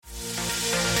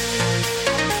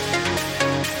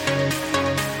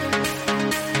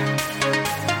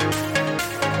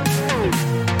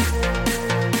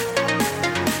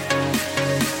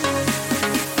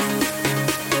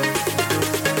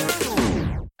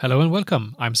Hello and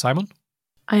welcome. I'm Simon.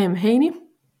 I am Heini.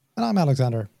 And I'm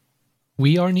Alexander.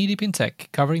 We are Knee Deep in Tech,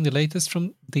 covering the latest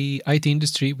from the IT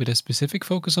industry with a specific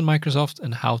focus on Microsoft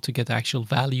and how to get actual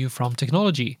value from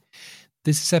technology.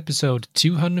 This is episode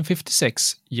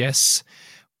 256. Yes,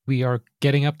 we are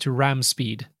getting up to RAM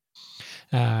speed.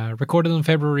 Recorded on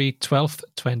February 12th,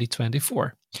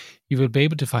 2024. You will be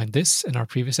able to find this and our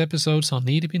previous episodes on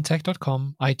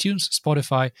kneedeepintech.com, iTunes,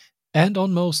 Spotify, and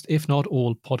on most, if not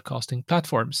all, podcasting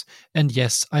platforms. And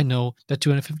yes, I know that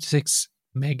 256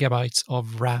 megabytes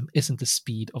of RAM isn't the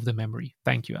speed of the memory.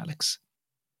 Thank you, Alex.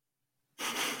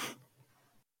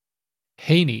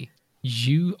 Heini,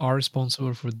 you are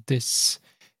responsible for this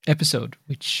episode,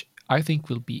 which I think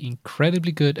will be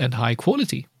incredibly good and high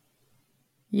quality.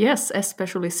 Yes,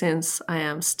 especially since I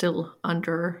am still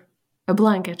under a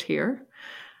blanket here.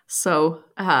 So,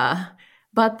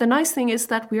 but the nice thing is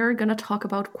that we are going to talk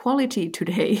about quality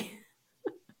today,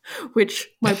 which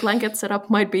my blanket setup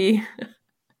might be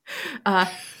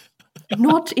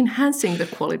not enhancing the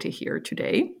quality here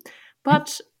today.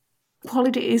 But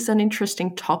quality is an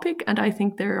interesting topic, and I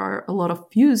think there are a lot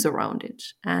of views around it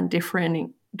and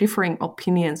differing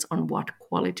opinions on what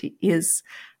quality is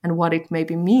and what it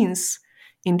maybe means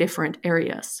in different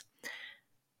areas.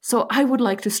 So I would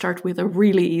like to start with a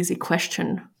really easy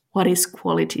question. What is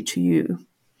quality to you?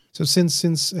 So since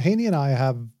Heini and I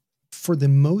have, for the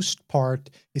most part,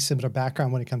 a similar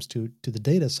background when it comes to the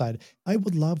data side, I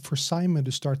would love for Simon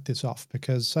to start this off,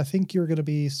 because I think you're going to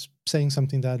be saying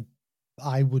something that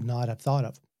I would not have thought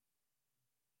of.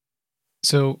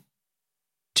 So,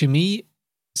 to me,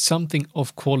 something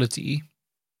of quality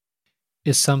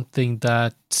is something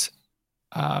that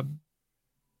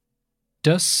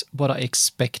does what I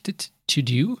expect it to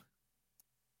do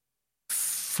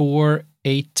for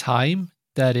a time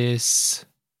that is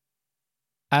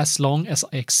as long as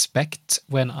I expect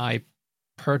when I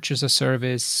purchase a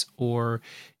service or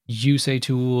use a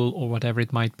tool or whatever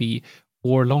it might be,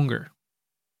 or longer.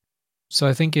 So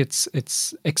I think it's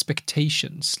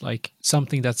expectations, like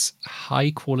something that's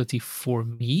high quality for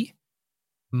me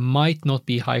might not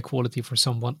be high quality for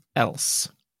someone else.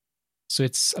 So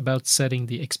it's about setting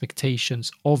the expectations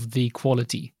of the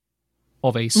quality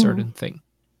of a certain thing.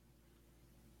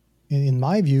 In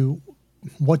my view,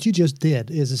 what you just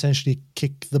did is essentially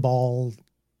kick the ball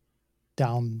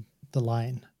down the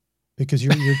line, because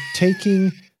you're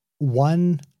taking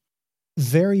one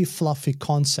very fluffy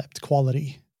concept,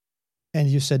 quality, and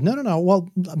you said, no. Well,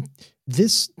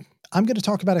 I'm going to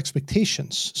talk about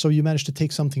expectations. So you managed to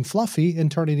take something fluffy and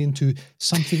turn it into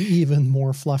something even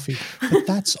more fluffy. But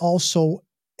that's also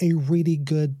a really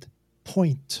good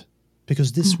point,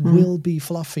 because this will be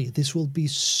fluffy. This will be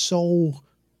so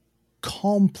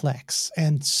complex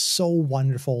and so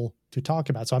wonderful to talk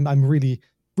about. So I'm really,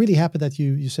 really happy that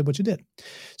you said what you did.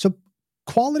 So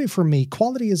quality for me,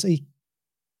 quality is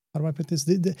how do I put this?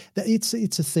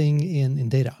 It's a thing in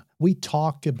data. We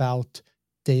talk about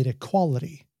data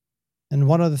quality. And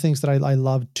one of the things that I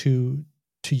love to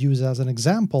use as an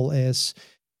example is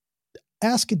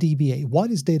ask a DBA,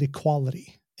 what is data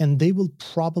quality? And they will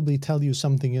probably tell you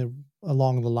something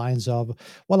along the lines of,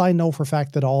 well, I know for a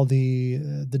fact that all the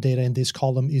data in this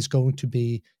column is going to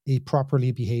be a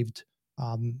properly behaved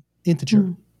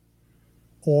integer.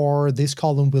 Or this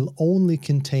column will only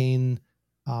contain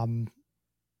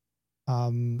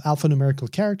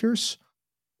alphanumerical characters,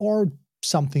 or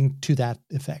something to that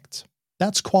effect.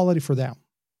 That's quality for them.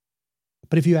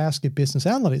 But if you ask a business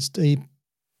analyst, a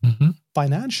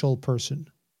financial person,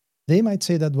 they might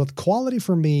say that what quality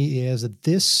for me is that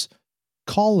this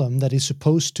column that is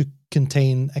supposed to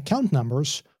contain account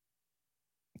numbers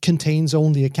contains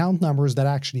only account numbers that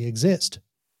actually exist.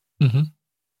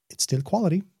 It's still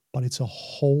quality, but it's a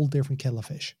whole different kettle of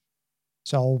fish.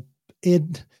 So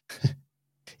it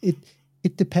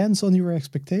depends on your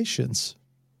expectations.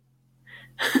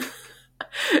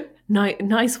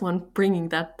 Nice one, bringing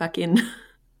that back in.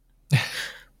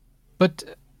 But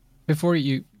before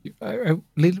I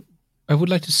would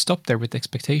like to stop there with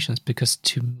expectations, because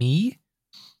to me,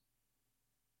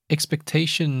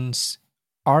 expectations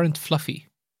aren't fluffy.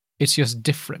 It's just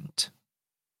different.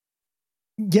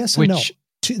 Yes and no.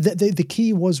 The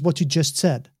key was what you just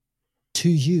said. To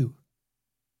you.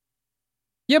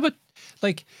 Yeah, but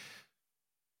like,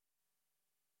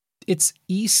 it's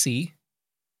easy,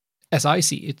 as I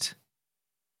see it,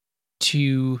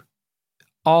 to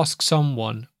ask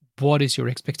someone, what is your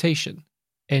expectation?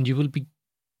 And you will be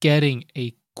getting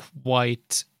a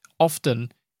quite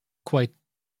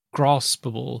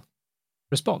graspable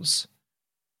response.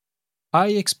 I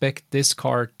expect this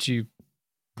car to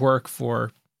work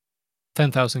for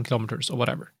 10,000 kilometers or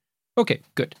whatever. Okay,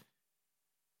 good.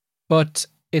 but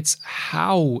it's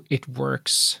how it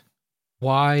works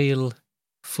while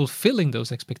fulfilling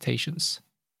those expectations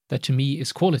that to me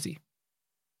is quality.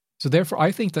 So therefore,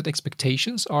 I think that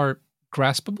expectations are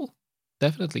graspable,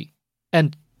 definitely,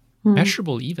 and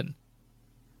measurable even.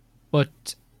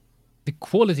 But the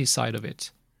quality side of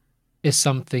it is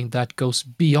something that goes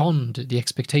beyond the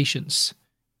expectations.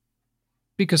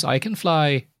 Because I can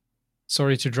fly,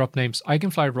 sorry to drop names, I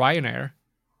can fly Ryanair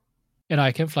and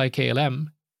I can fly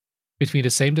KLM between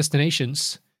the same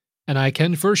destinations, and I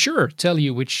can for sure tell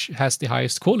you which has the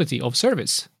highest quality of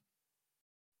service.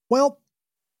 Well,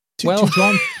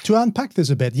 to unpack this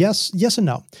a bit, yes and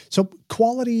no. So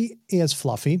quality is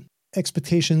fluffy.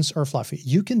 Expectations are fluffy.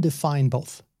 You can define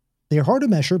both. They're hard to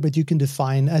measure, but you can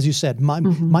define, as you said,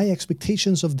 my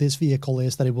expectations of this vehicle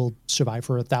is that it will survive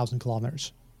for 1,000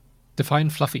 kilometers. Define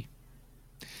fluffy.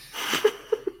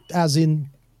 As in,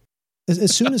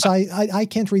 as soon as I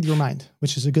can't read your mind,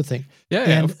 which is a good thing. Yeah,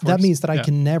 and of course. that means that I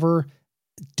can never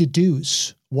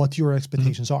deduce what your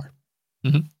expectations are.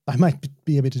 I might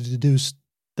be able to deduce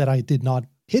that I did not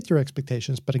hit your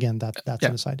expectations, but again, that's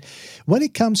an aside. When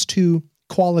it comes to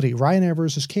quality, Ryanair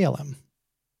versus KLM,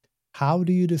 how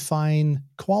do you define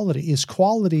quality? Is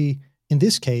quality, in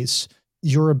this case,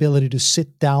 your ability to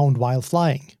sit down while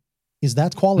flying? Is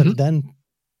that quality? Then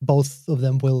both of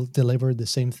them will deliver the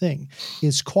same thing.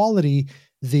 Is quality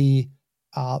the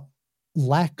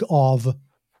lack of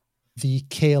the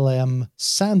KLM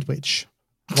sandwich?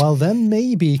 Well, then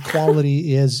maybe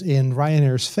quality is in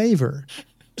Ryanair's favor.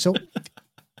 So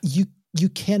you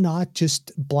cannot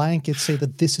just blanket say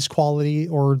that this is quality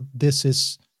or this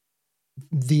is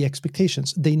the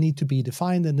expectations. They need to be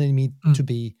defined and they need to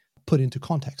be put into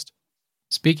context.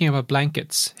 Speaking about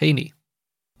blankets, Heini,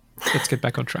 let's get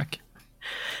back on track.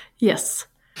 Yes.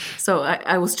 So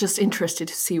I was just interested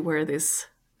to see where this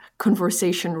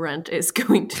conversation rant is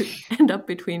going to end up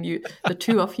between you, the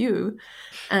two of you.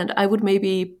 And I would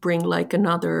maybe bring like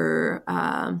another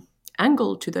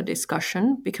angle to the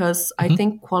discussion, because I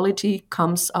think quality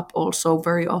comes up also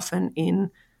very often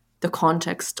in the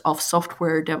context of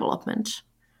software development.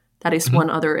 That is one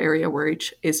other area where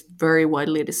it is very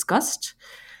widely discussed.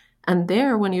 And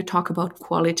there, when you talk about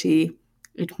quality,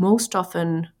 it most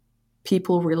often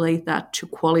people relate that to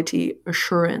quality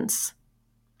assurance,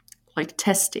 like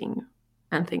testing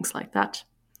and things like that.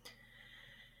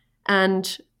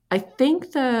 And I think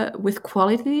with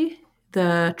quality,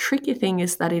 the tricky thing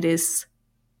is that it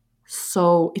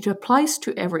applies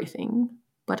to everything,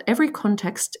 but every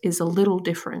context is a little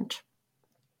different.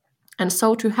 And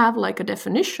so to have like a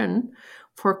definition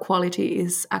for quality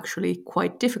is actually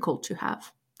quite difficult to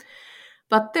have.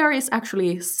 But there is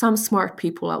actually some smart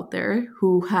people out there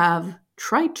who have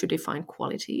tried to define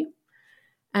quality.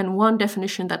 And one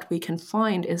definition that we can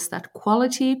find is that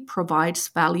quality provides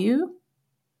value,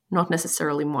 not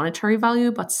necessarily monetary value,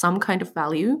 but some kind of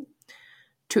value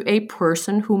to a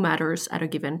person who matters at a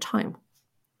given time.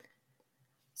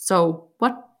 So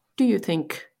what do you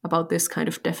think about this kind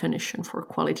of definition for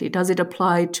quality? Does it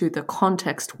apply to the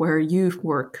context where you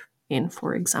work in,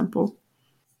 for example?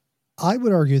 I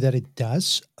would argue that it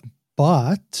does,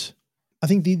 but I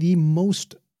think the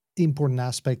most important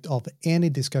aspect of any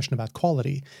discussion about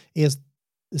quality is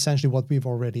essentially what we've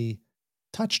already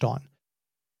touched on.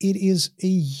 It is a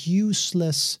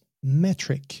useless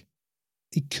metric,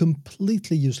 a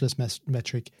completely useless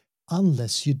metric,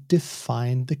 unless you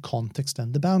define the context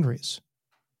and the boundaries.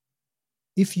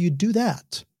 If you do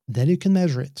that, then you can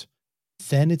measure it.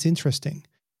 Then it's interesting.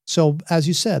 So, as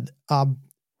you said,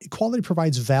 quality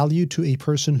provides value to a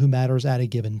person who matters at a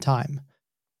given time.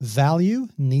 Value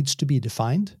needs to be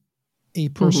defined. A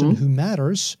person who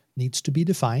matters needs to be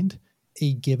defined.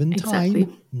 A given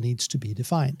time needs to be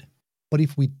defined. But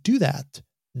if we do that,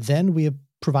 then we have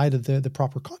provided the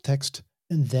proper context,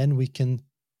 and then we can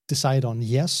decide on,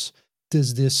 yes,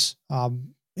 is this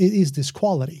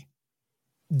quality?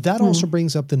 That also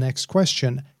brings up the next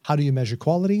question. How do you measure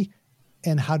quality?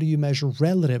 And how do you measure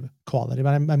relative quality?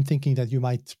 But I'm thinking that you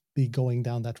might be going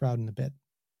down that route in a bit.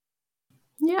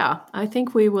 Yeah, I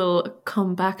think we will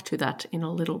come back to that in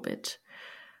a little bit.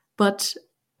 But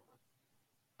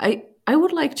I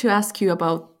would like to ask you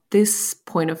about this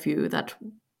point of view, that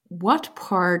what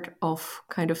part of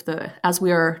kind of as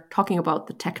we are talking about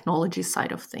the technology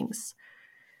side of things,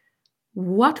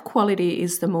 what quality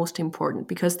is the most important?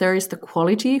 Because there is the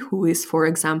quality who is, for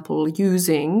example,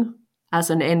 using as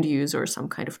an end user some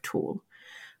kind of tool.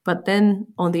 But then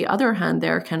on the other hand,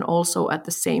 there can also at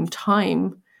the same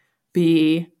time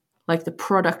be like the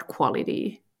product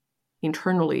quality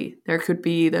internally. There could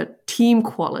be the team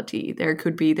quality. There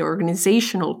could be the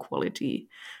organizational quality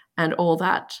and all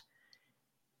that.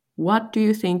 what do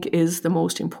you think is the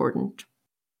most important?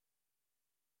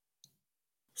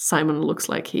 Simon looks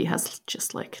like he has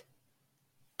just like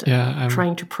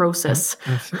trying to process.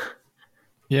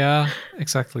 Yeah,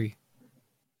 exactly.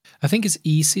 I think it's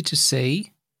easy to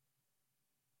say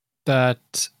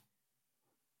that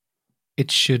it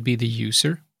should be the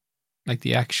user, like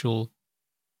the actual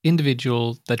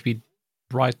individual that we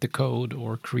write the code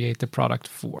or create the product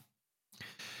for.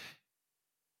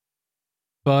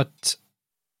 But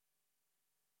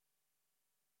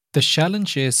the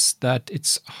challenge is that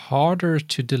it's harder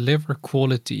to deliver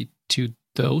quality to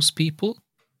those people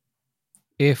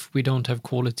if we don't have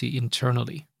quality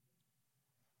internally.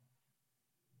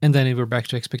 And then we're back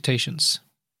to expectations.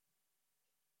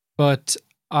 But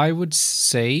I would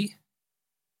say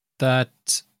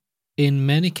that in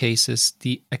many cases,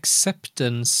 the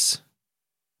acceptance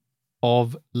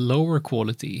of lower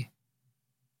quality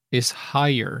is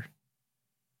higher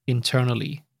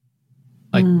internally,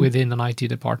 like within an IT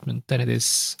department, than it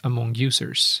is among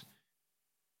users.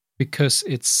 Because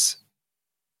it's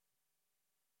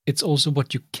also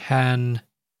what you can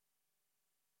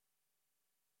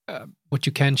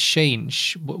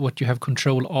change, what you have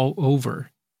control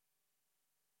over.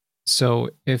 So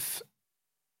if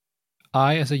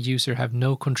I, as a user, have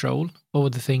no control over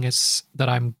the things that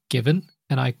I'm given,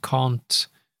 and I can't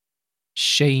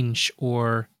change,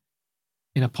 or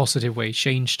in a positive way,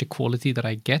 change the quality that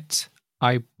I get,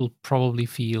 I will probably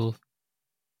feel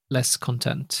less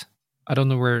content. I don't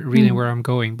know where I'm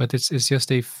going, but it's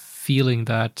just a feeling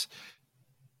that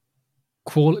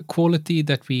quality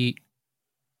that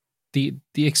the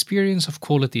experience of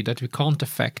quality that we can't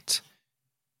affect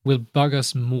will bug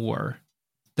us more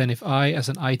than if I, as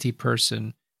an IT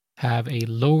person, have a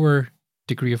lower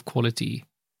degree of quality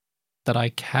that I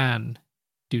can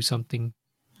do something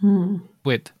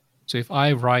with. So if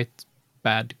I write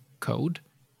bad code,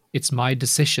 it's my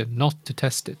decision not to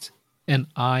test it, and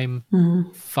I'm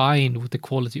fine with the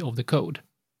quality of the code.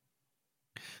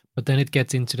 But then it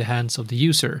gets into the hands of the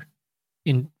user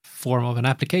in form of an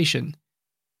application,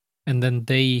 and then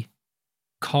they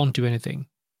can't do anything,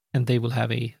 and they will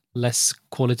have a less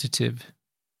qualitative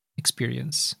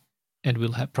experience, and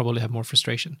will probably have more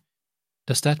frustration.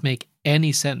 Does that make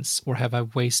any sense, or have I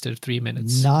wasted 3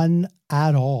 minutes? None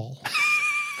at all.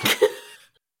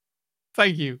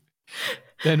 Thank you.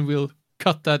 Then we'll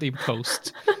cut that in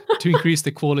post to increase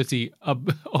the quality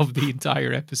of the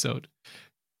entire episode.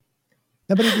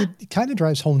 No, but it kind of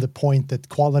drives home the point that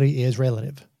quality is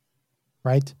relative,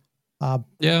 right?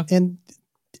 Yeah. And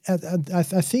I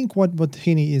think what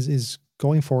Heaney is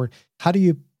going for, how do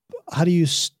you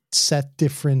set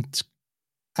different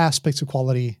aspects of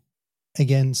quality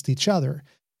against each other?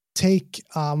 Take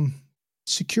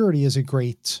security as a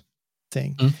great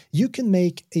thing. You can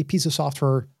make a piece of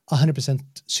software 100%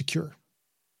 secure.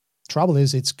 Trouble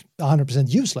is, it's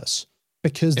 100% useless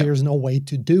because there's no way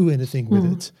to do anything with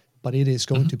it, but it is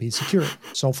going to be secure.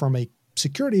 So from a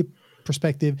security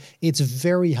perspective, it's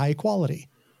very high quality,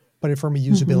 but from a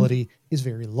usability, is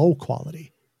very low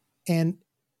quality. And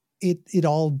it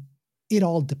all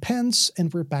depends,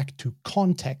 and we're back to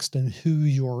context and who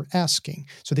you're asking.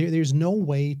 So there's no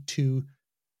way to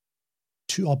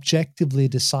objectively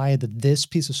decide that this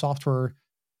piece of software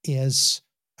has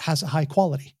a high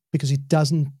quality, because it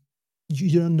doesn't.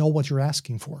 You don't know what you're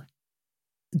asking for.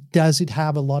 Does it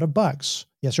have a lot of bugs?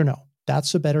 Yes or no?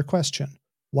 That's a better question.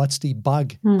 What's the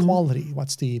bug quality?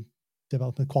 What's the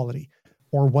development quality?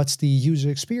 Or what's the user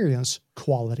experience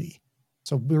quality?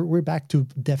 So we're back to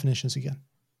definitions again.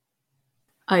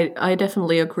 I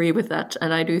definitely agree with that.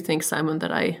 And I do think, Simon,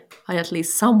 that I at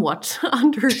least somewhat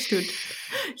understood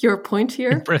your point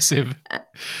here. Impressive.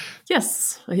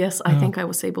 Yes, I think I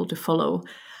was able to follow.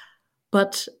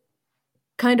 But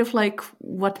kind of like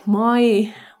what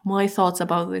my thoughts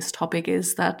about this topic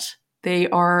is that they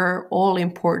are all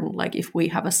important. Like if we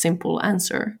have a simple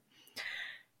answer,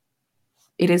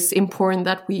 it is important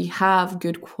that we have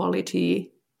good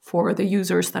quality for the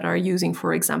users that are using,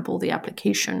 for example, the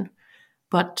application.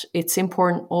 But it's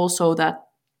important also that,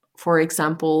 for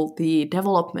example, the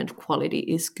development quality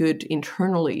is good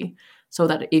internally, so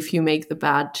that if you make the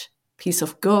bad piece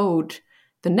of code,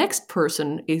 the next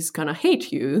person is going to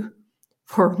hate you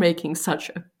for making such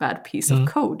a bad piece of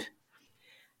code,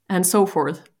 and so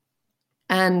forth.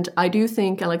 And I do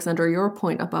think, Alexander, your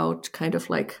point about kind of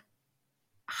like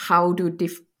how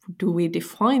do we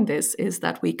define this is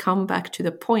that we come back to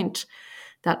the point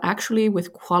that actually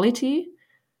with quality,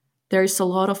 there's a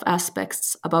lot of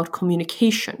aspects about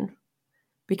communication,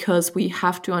 because we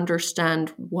have to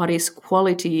understand what is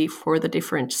quality for the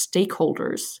different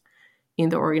stakeholders in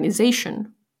the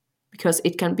organization. because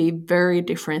it can be very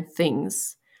different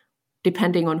things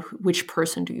depending on which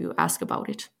person do you ask about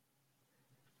it.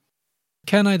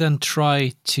 Can I then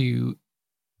try to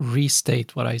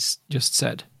restate what I just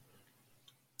said?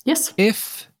 Yes.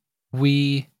 If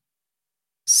we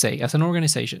say, as an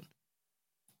organization,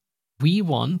 we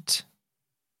want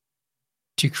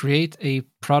to create a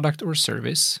product or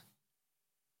service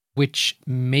which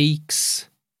makes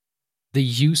the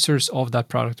users of that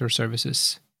product or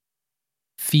services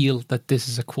feel that this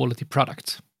is a quality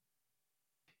product.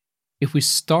 If we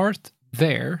start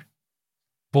there,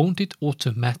 won't it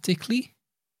automatically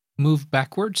move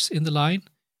backwards in the line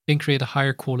and create a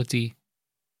higher quality?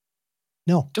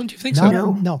 No. Don't you think so?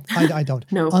 No, I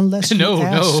don't. No. Unless you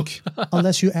ask, No.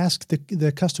 unless you ask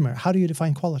the customer, how do you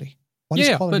define quality? What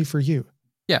is quality for you?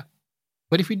 Yeah.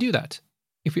 But if we do that,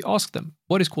 if we ask them,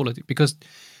 what is quality? Because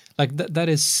like that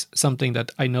is something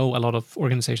that I know a lot of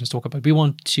organizations talk about. We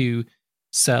want to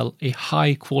sell a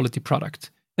high quality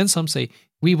product. And some say,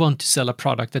 we want to sell a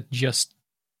product that just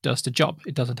does the job.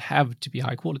 It doesn't have to be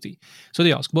high quality. So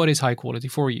they ask, what is high quality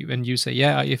for you? And you say,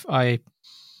 yeah,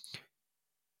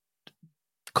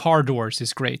 car doors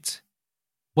is great.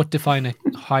 What define a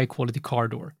high quality car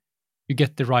door? You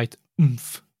get the right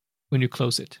oomph when you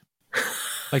close it.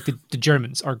 Like the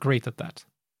Germans are great at that.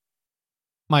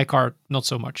 My car, not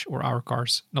so much, or our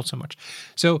cars, not so much.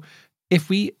 So if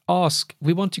we ask,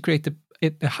 we want to create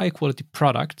a high quality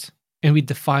product, and we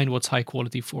define what's high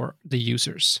quality for the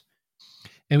users,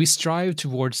 and we strive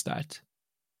towards that.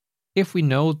 If we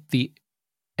know the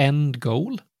end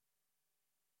goal,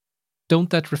 don't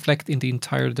that reflect in the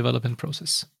entire development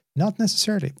process? Not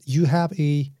necessarily. You have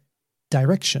a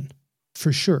direction,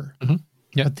 for sure. Mm-hmm.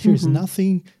 Yeah. But there's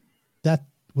nothing that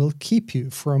will keep you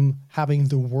from having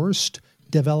the worst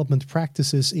development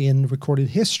practices in recorded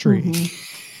history.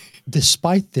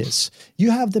 Despite this,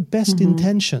 you have the best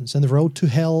intentions, and the road to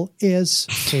hell is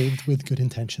paved with good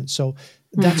intentions. So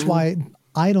that's why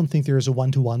I don't think there is a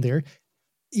one-to-one there.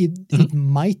 It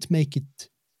might make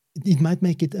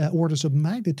it orders of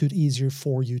magnitude easier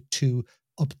for you to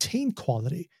obtain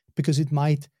quality, because it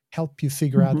might help you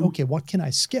figure out, okay, what can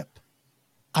I skip?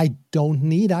 I don't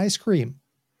need ice cream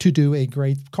to do a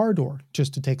great car door,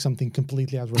 just to take something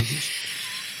completely outrageous.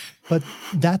 But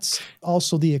that's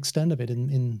also the extent of it,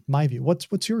 in my view.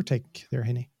 What's your take there,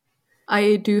 Henny?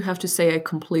 I do have to say I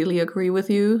completely agree with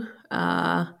you,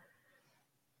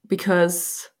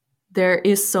 because there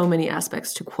is so many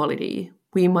aspects to quality.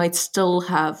 We might still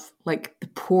have like the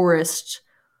poorest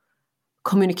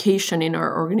communication in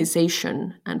our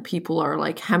organization, and people are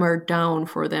like hammered down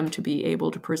for them to be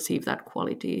able to perceive that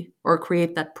quality, or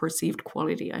create that perceived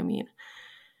quality, I mean.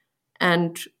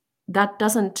 And that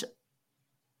doesn't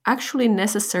actually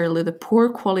necessarily, the poor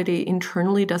quality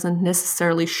internally doesn't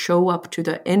necessarily show up to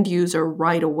the end user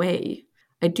right away.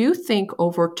 I do think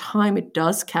over time it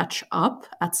does catch up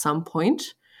at some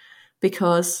point,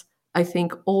 because I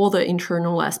think all the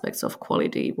internal aspects of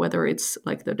quality, whether it's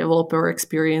like the developer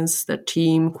experience, the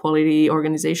team quality,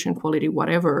 organization quality,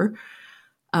 whatever,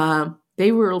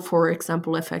 they will, for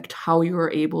example, affect how you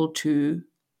are able to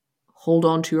hold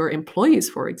on to your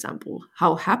employees, for example.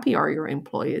 How happy are your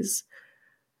employees?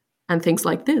 And things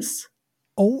like this.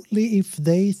 Only if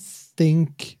they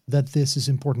think that this is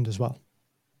important as well.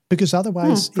 Because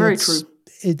otherwise, it's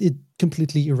a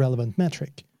completely irrelevant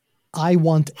metric. I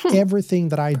want everything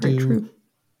that I do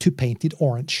to paint it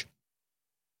orange.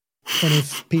 And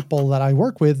if people that I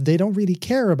work with, they don't really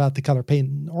care about the color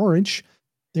paint orange,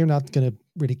 they're not going to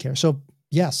really care. So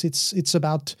yes, it's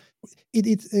about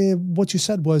it. What you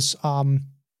said was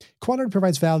quality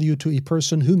provides value to a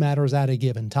person who matters at a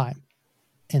given time.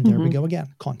 And there we go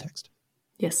again, context.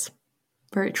 Yes,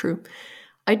 very true.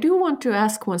 I do want to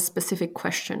ask one specific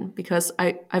question, because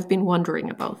I've been wondering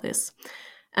about this.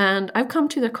 And I've come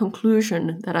to the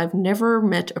conclusion that I've never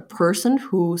met a person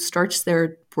who starts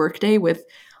their workday with,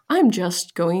 I'm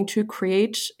just going to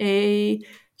create a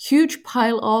huge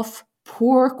pile of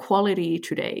poor quality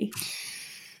today.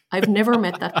 I've never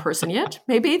met that person yet.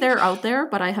 Maybe they're out there,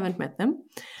 but I haven't met them.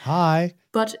 Hi.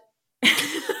 But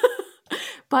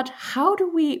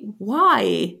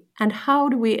why and how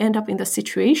do we end up in the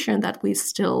situation that we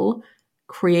still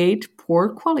create poor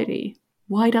quality?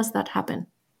 Why does that happen?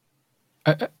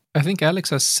 I think Alex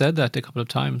has said that a couple of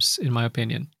times, in my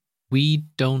opinion. We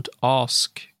don't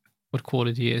ask what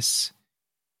quality is.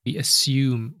 We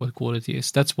assume what quality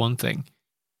is. That's one thing.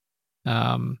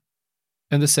 And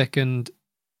the second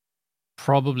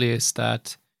probably is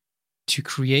that to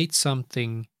create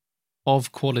something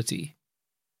of quality,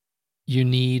 you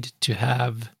need to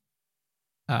have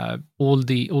all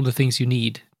the things you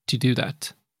need to do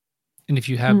that. And if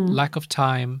you have lack of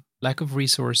time lack of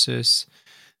resources,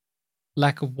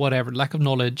 lack of whatever, lack of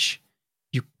knowledge,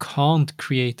 you can't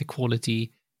create the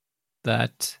quality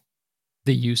that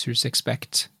the users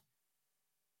expect.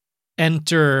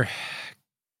 Enter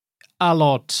a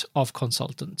lot of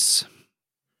consultants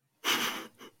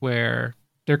where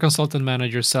their consultant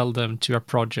managers sell them to a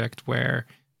project where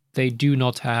they do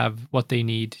not have what they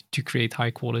need to create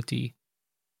high quality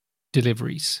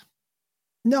deliveries.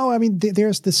 No, I mean,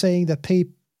 there's the saying that pay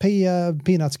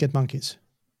peanuts get monkeys.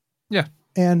 Yeah.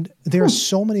 And there are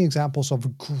so many examples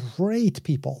of great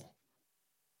people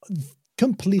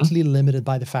completely limited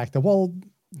by the fact that, well,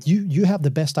 you have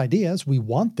the best ideas. We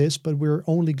want this, but we're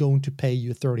only going to pay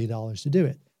you $30 to do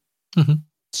it. Mm-hmm.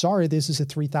 Sorry, this is a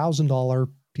 $3,000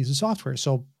 piece of software.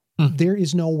 So there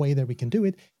is no way that we can do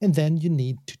it. And then you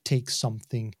need to take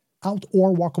something out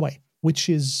or walk away, which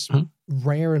is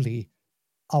rarely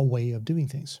a way of doing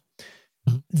things.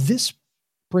 This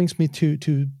brings me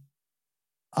to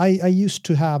I used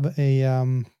to have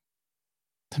a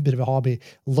bit of a hobby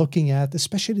looking at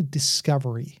especially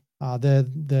Discovery,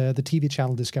 the TV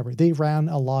channel Discovery. They ran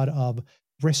a lot of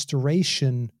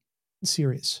restoration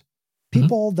series.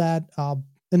 People that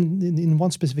in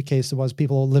one specific case, there was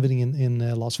people living in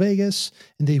Las Vegas,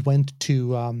 and they went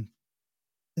to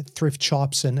thrift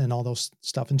shops and all those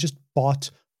stuff and just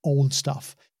bought old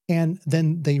stuff. And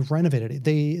then they renovated it.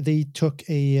 They took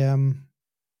a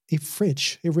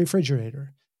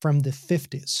refrigerator from the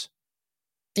 50s.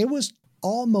 It was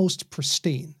almost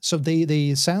pristine. So they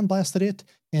sandblasted it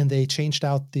and they changed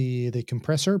out the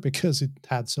compressor because it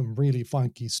had some really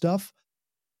funky stuff.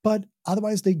 But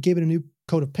otherwise, they gave it a new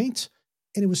coat of paint,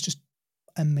 and it was just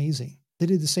amazing. They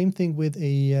did the same thing with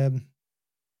a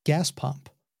gas pump,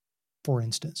 for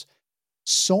instance.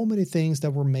 So many things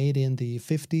that were made in the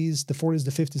 50s, the 40s,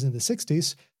 the 50s, and the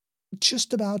 60s,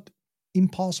 just about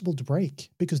impossible to break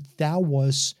because that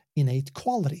was innate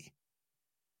quality.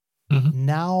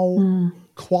 Now,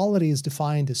 quality is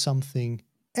defined as something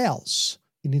else.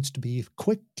 It needs to be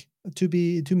quick to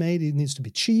made. It needs to be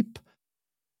cheap.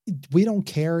 We don't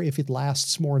care if it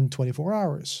lasts more than 24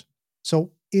 hours.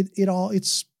 So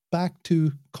it's back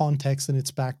to context, and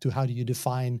it's back to how do you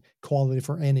define quality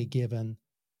for any given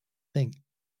thing.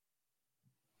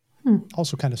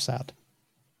 Also kind of sad.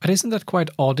 But isn't that quite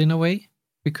odd in a way?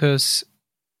 Because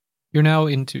you're now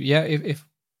into, if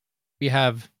we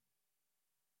have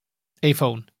a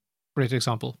phone, great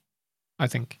example, I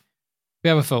think. We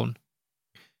have a phone.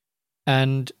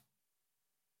 And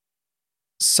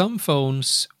some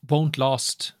phones won't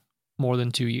last more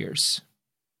than 2 years.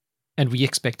 And we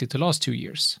expect it to last 2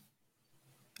 years.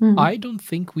 I don't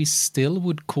think we still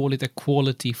would call it a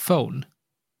quality phone.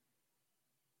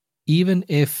 Even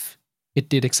if it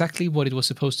did exactly what it was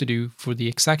supposed to do for the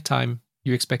exact time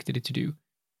you expected it to do.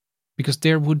 Because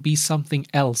there would be something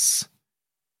else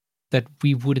that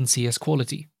we wouldn't see as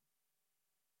quality.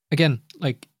 Again,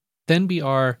 then we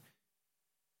are...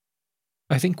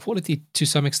 I think quality to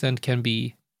some extent can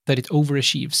be that it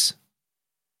overachieves.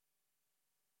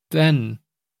 Then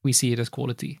we see it as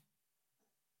quality.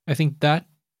 I think that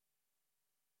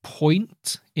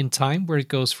point in time where it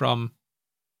goes from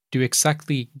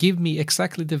give me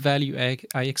exactly the value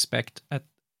I expect at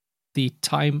the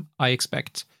time I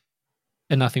expect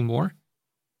and nothing more.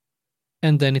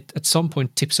 And then it at some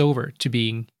point tips over to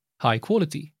being high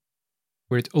quality,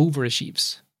 where it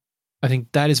overachieves. I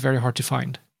think that is very hard to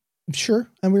find. Sure.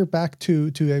 And we're back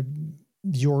to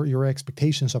your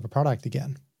expectations of a product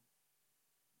again.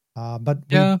 But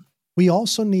we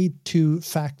also need to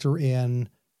factor in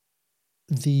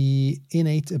the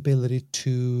innate ability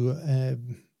to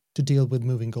deal with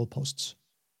moving goalposts.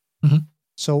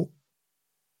 So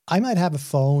I might have a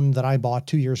phone that I bought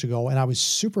 2 years ago, and I was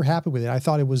super happy with it. I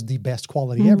thought it was the best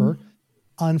quality ever.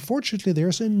 Unfortunately,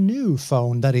 there's a new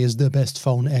phone that is the best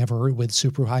phone ever with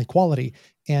super high quality.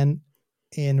 And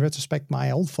in retrospect,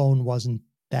 my old phone wasn't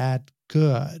that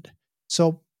good.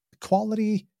 So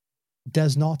quality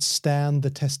does not stand the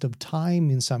test of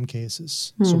time in some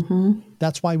cases. So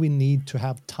that's why we need to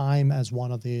have time as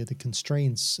one of the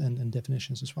constraints and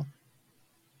definitions as well.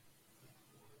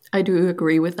 I do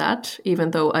agree with that,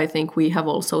 even though I think we have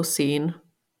also seen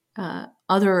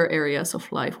other areas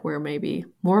of life where maybe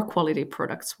more quality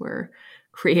products were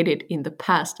created in the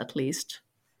past, at least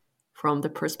from the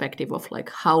perspective of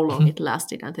how long it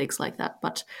lasted and things like that.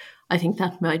 But I think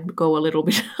that might go a little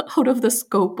bit out of the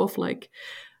scope of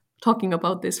talking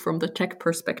about this from the tech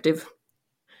perspective.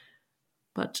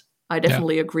 But I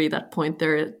definitely agree that point.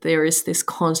 There is this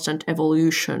constant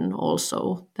evolution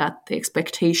also, that the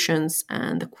expectations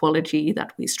and the quality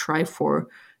that we strive for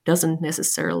doesn't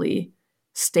necessarily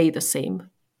stay the same.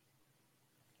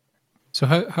 So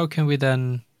how can we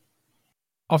then,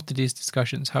 after these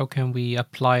discussions, how can we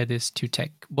apply this to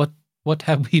tech? What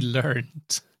have we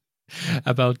learned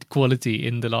about quality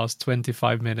in the last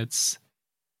 25 minutes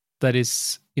that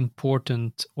is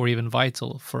important or even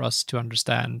vital for us to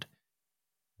understand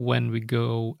when we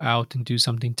go out and do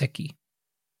something techy?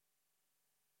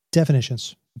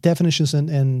 Definitions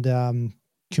and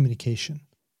communication.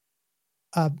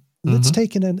 Let's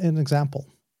take an example.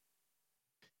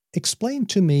 Explain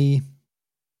to me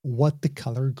what the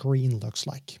color green looks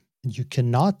like. And you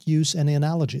cannot use any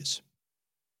analogies.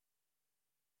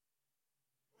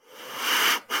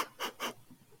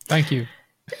 Thank you.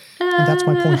 And that's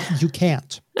my point. You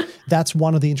can't. That's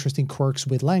one of the interesting quirks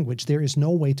with language. There is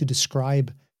no way to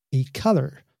describe a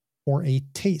color or a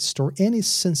taste or any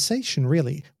sensation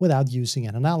really without using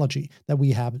an analogy that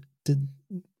we have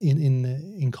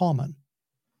in common.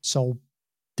 So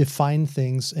define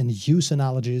things and use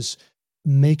analogies.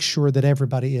 Make sure that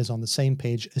everybody is on the same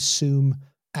page. Assume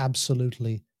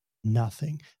absolutely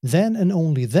nothing. Then and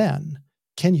only then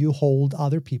can you hold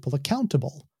other people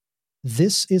accountable.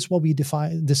 This is what we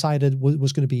decided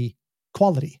was going to be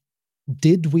quality.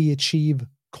 Did we achieve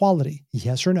quality?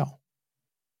 Yes or no?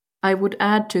 I would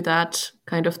add to that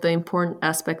kind of the important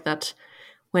aspect that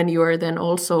when you are then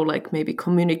also like maybe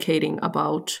communicating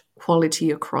about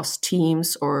quality across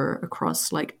teams or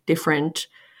across like different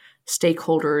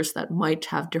stakeholders that might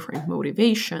have different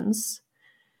motivations,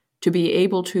 to be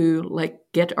able to like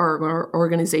get our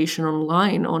organization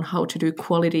online on how to do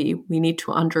quality, we need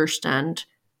to understand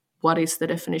what is the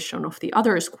definition of the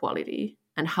other's quality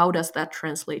and how does that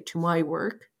translate to my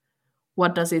work?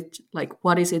 What is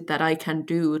it that I can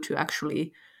do to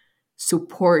actually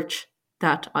support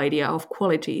that idea of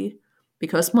quality?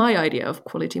 Because my idea of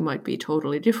quality might be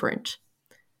totally different.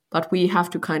 But we have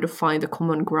to kind of find the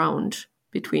common ground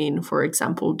between, for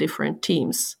example, different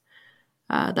teams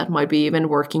that might be even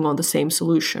working on the same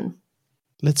solution.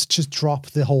 Let's just drop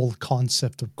the whole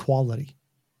concept of quality.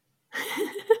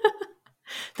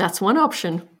 That's one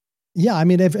option. Yeah, I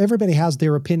mean, if everybody has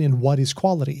their opinion, what is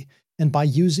quality? And by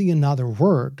using another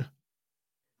word,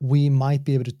 we might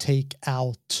be able to take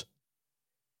out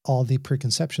all the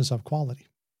preconceptions of quality.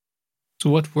 So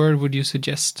what word would you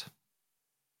suggest?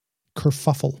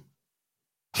 Kerfuffle.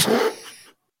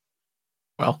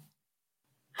 Well,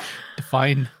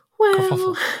 define Well,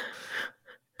 kerfuffle.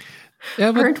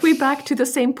 Yeah, but aren't we back to the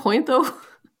same point though?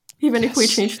 Even if we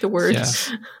Yes. change the words.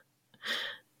 Yeah.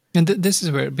 And this is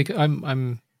where, because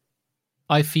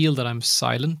I feel that I'm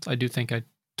silent. I do think I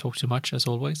talk too much, as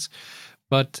always.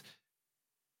 But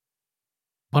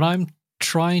what I'm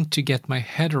trying to get my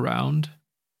head around,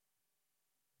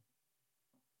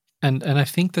 and I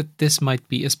think that this might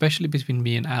be, especially between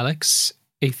me and Alex,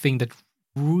 a thing that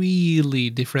really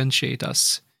differentiate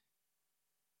us.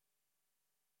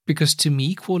 Because to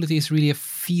me, quality is really a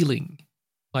feeling.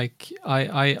 Like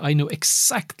I know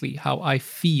exactly how I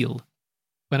feel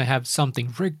when I have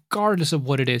something, regardless of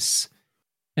what it is,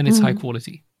 and it's high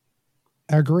quality.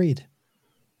 Agreed.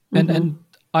 And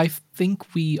I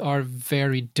think we are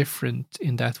very different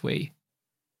in that way.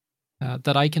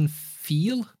 That I can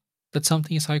feel that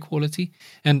something is high quality.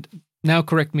 And now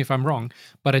correct me if I'm wrong,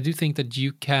 but I do think that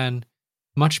you can,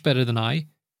 much better than I,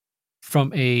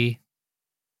 from a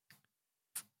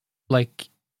like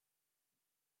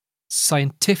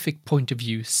scientific point of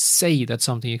view, say that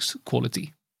something is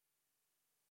quality.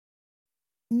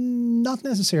 Not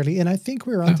necessarily. And I think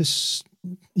we're on this.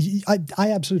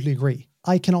 I absolutely agree.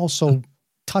 I can also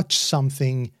touch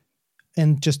something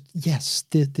and just, yes,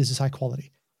 this is high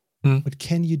quality. But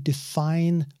can you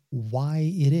define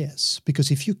why it is?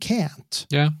 Because if you can't,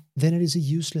 then it is a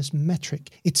useless metric.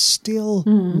 It's still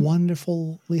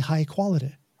wonderfully high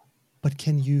quality. But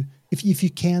can you, if you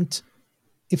can't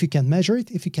measure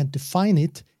it, if you can't define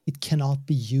it, it cannot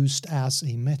be used as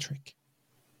a metric.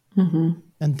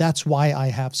 And that's why I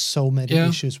have so many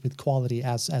issues with quality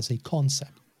as a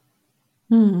concept.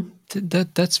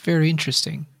 That's very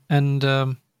interesting. And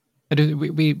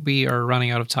we are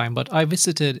running out of time, but I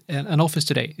visited an office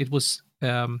today. It was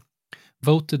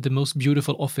voted the most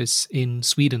beautiful office in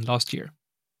Sweden last year.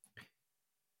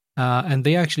 And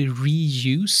they actually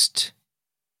reused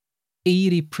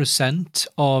 80%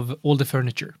 of all the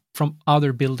furniture from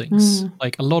other buildings.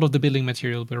 Like a lot of the building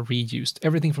material were reused.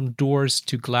 Everything from doors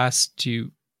to glass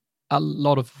to a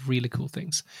lot of really cool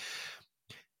things.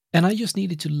 And I just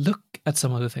needed to look at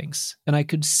some of the things, and I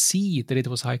could see that it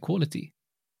was high quality.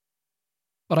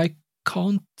 But I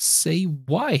can't say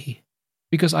why,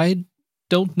 because I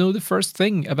don't know the first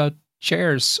thing about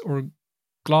chairs or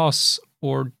glass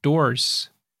or doors.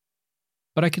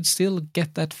 But I could still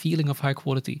get that feeling of high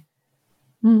quality.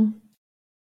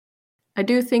 I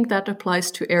do think that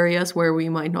applies to areas where we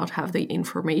might not have the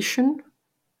information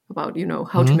about,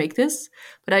 how to make this.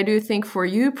 But I do think for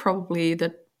you, probably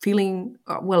that feeling,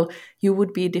 you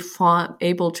would be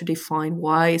able to define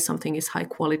why something is high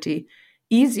quality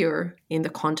easier in the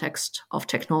context of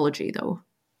technology, though.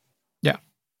 Yeah,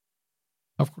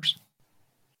 of course.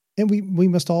 And we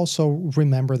must also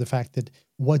remember the fact that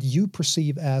what you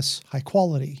perceive as high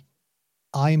quality,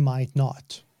 I might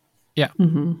not. Yeah.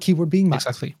 Keyword being might.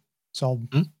 Exactly. So,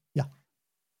 yeah.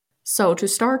 So to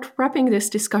start wrapping this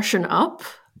discussion up,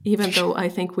 even though I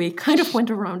think we kind of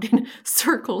went around in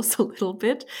circles a little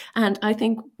bit, and I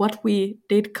think what we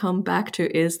did come back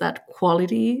to is that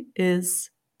quality is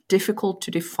difficult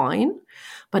to define,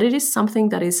 but it is something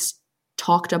that is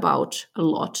talked about a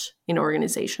lot in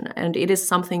organization. And it is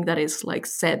something that is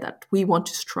said that we want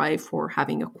to strive for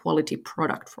having a quality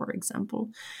product, for example.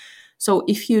 So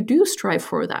if you do strive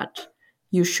for that,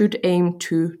 you should aim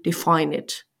to define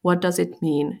it. What does it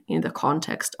mean in the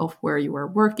context of where you are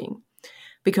working?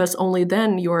 Because only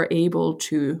then you are able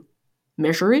to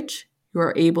measure it, you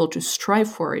are able to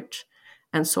strive for it,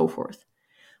 and so forth.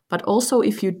 But also,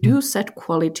 if you do set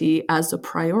quality as a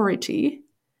priority,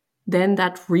 then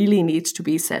that really needs to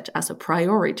be set as a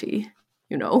priority.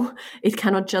 It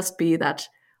cannot just be that,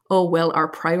 our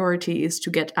priority is to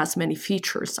get as many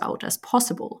features out as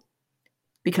possible,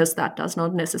 because that does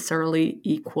not necessarily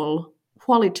equal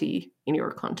quality in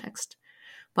your context.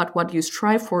 But what you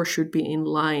strive for should be in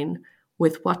line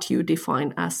with what you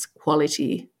define as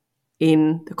quality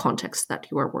in the context that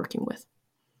you are working with.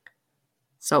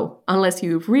 So unless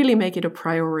you really make it a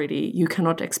priority, you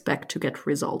cannot expect to get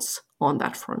results on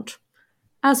that front,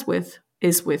 as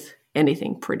is with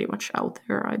anything pretty much out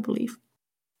there, I believe.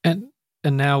 And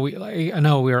now I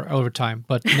know we are over time,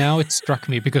 but now it struck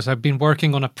me because I've been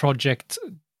working on a project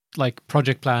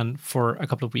plan for a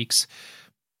couple of weeks.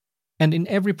 And in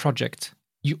every project,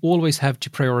 you always have to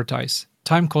prioritize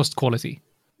time, cost, quality.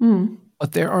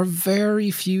 But there are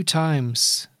very few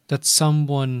times that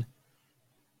someone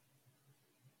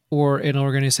or an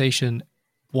organization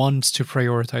wants to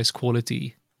prioritize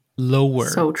quality lower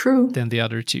than the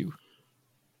other two.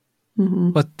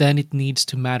 But then it needs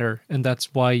to matter, and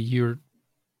that's why you're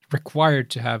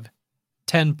required to have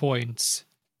 10 points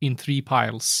in 3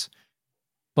 piles.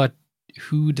 But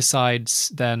who decides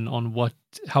then on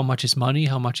how much is money,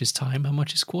 how much is time, how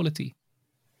much is quality?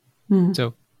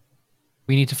 So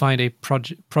we need to find a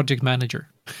project manager.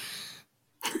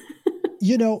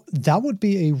 That would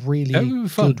be a really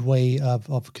good way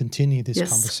of continuing this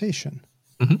conversation.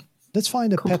 Let's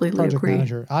find a pet project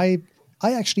manager. I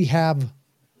actually have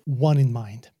one in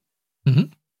mind.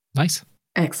 Nice.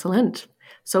 Excellent.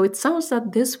 So it sounds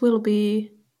that this will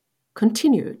be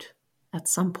continued at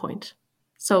some point.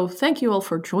 So thank you all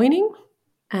for joining,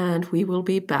 and we will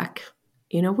be back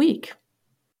in a week.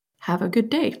 Have a good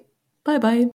day.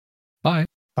 Bye-bye. Bye.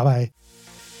 Bye-bye.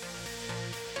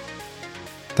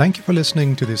 Thank you for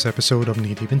listening to this episode of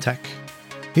Knee Deep in Tech.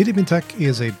 Knee Deep in Tech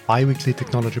is a bi-weekly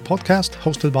technology podcast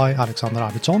hosted by Alexander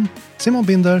Arvidsson, Simon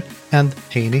Binder, and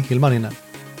Heini Hilmarinen.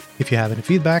 If you have any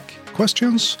feedback,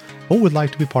 questions, or would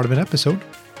like to be part of an episode,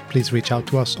 please reach out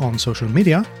to us on social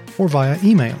media or via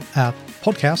email at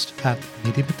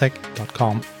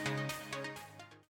podcast@kneedeepintech.com.